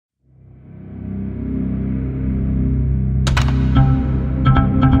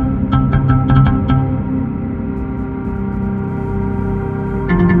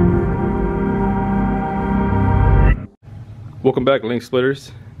Welcome back,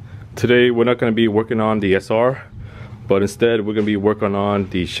 Lnspltrs. Today we're not going to be working on the SR, but instead we're going to be working on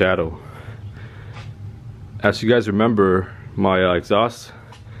the shadow. As you guys remember, my rear exhaust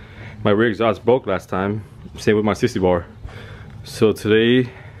broke last time. Same with my sissy bar. So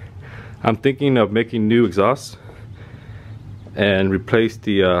today I'm thinking of making new exhausts and replace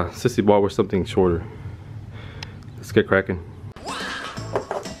the sissy bar with something shorter. Let's get cracking.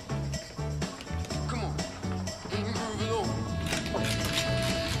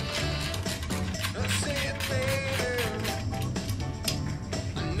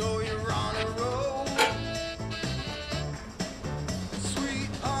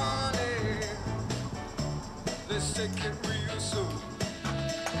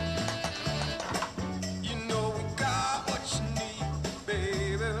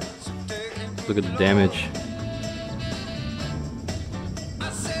 Look at the damage.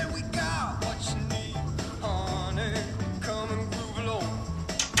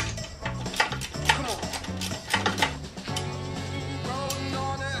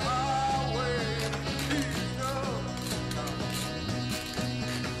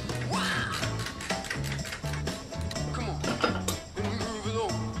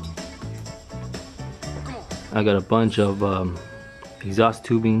 I got a bunch of exhaust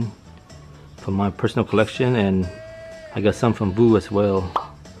tubing from my personal collection, and I got some from Boo as well.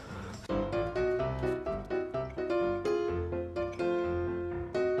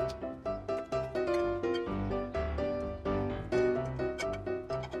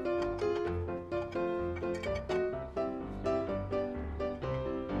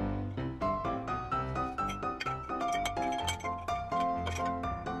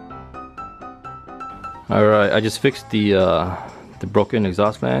 Alright, I just fixed the broken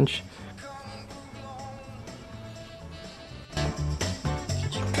exhaust flange.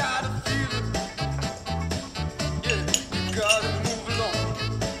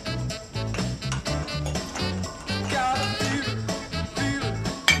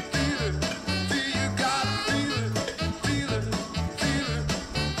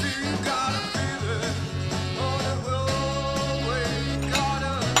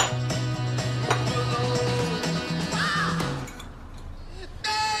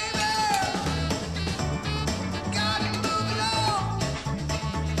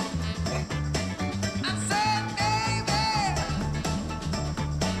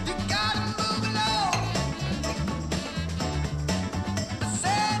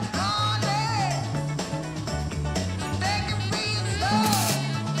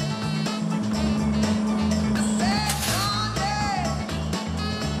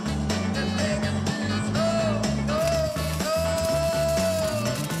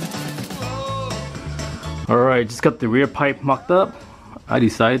 Alright, just got the rear pipe mocked up. I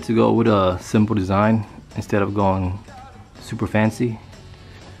decided to go with a simple design instead of going super fancy.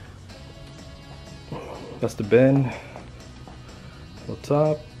 That's the bend on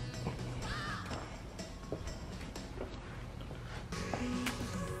top.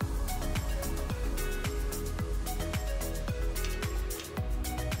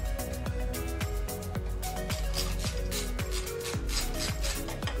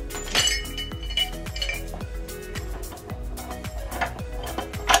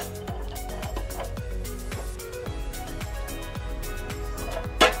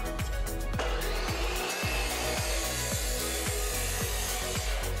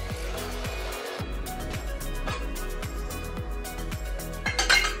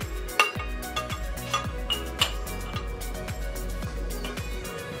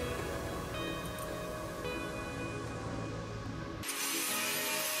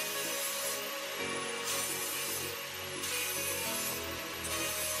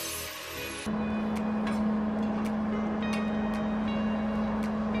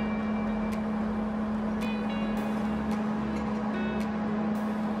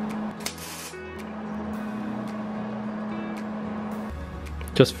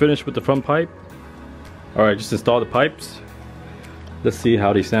 Just finished with the front pipe. Alright, just install the pipes. Let's see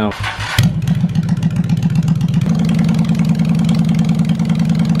how they sound.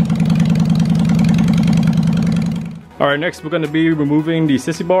 Alright, next we're going to be removing the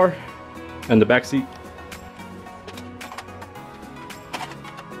sissy bar and the back seat.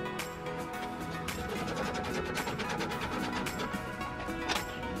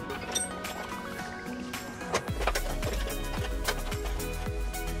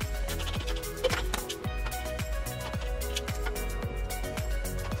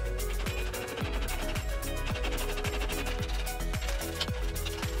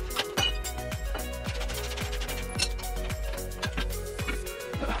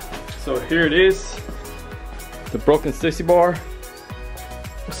 So here it is, the broken sissy bar.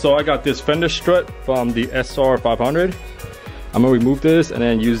 So I got this fender strut from the SR500. I'm gonna remove this and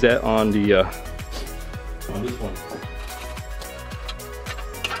then use that on the on this one.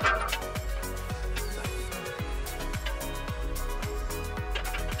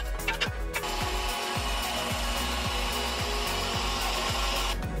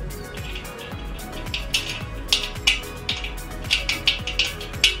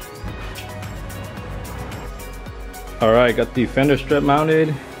 All right, got the fender strut mounted.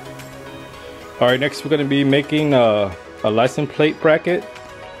 All right, next we're gonna be making a license plate bracket.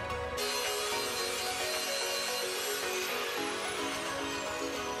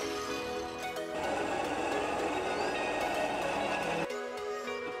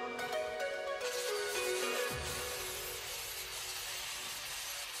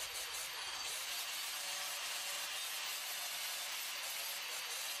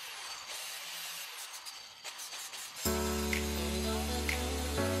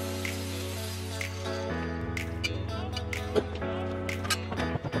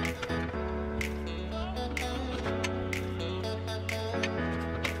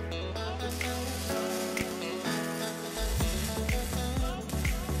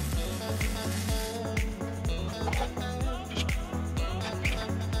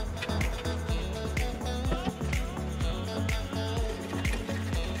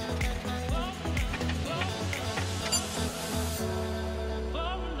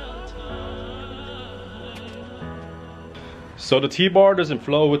 So the T-bar doesn't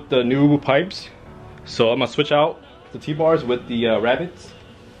flow with the new pipes, so I'm gonna switch out the T-bars with the rabbits.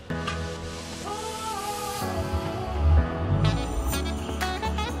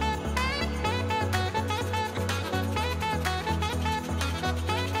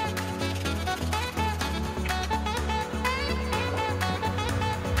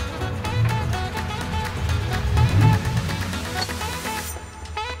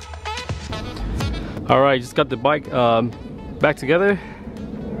 All right, just got the bike back together.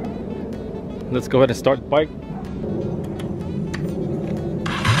 Let's go ahead and start the bike.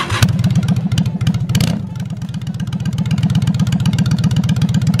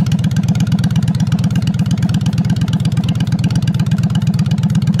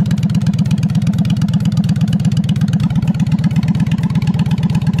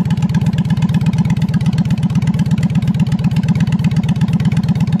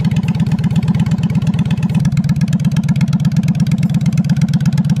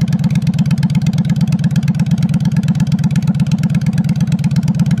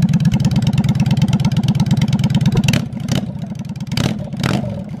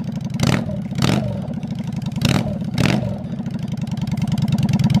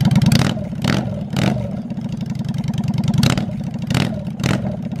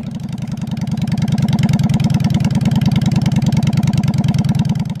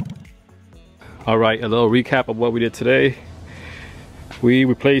 All right, a little recap of what we did today. We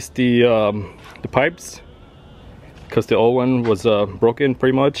replaced the pipes because the old one was broken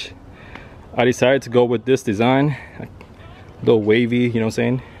pretty much. I decided to go with this design, a little wavy, you know what I'm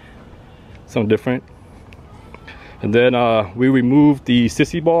saying? Something different. And then we removed the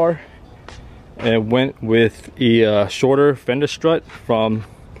sissy bar and went with a shorter fender strut from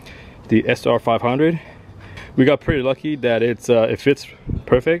the SR500. We got pretty lucky that it fits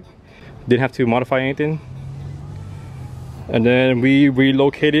perfect. Didn't have to modify anything. And then we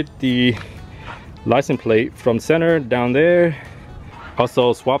relocated the license plate from center down there.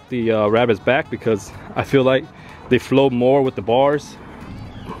 Also swapped the rabbits back because I feel like they flow more with the bars.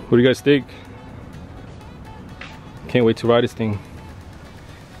 What do you guys think? Can't wait to ride this thing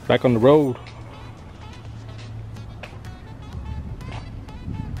back on the road.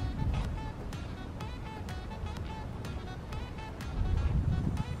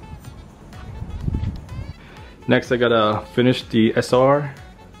 Next I gotta finish the SR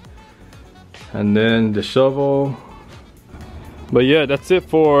and then the shovel. But yeah, that's it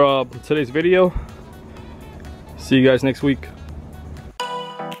for today's video. See you guys next week.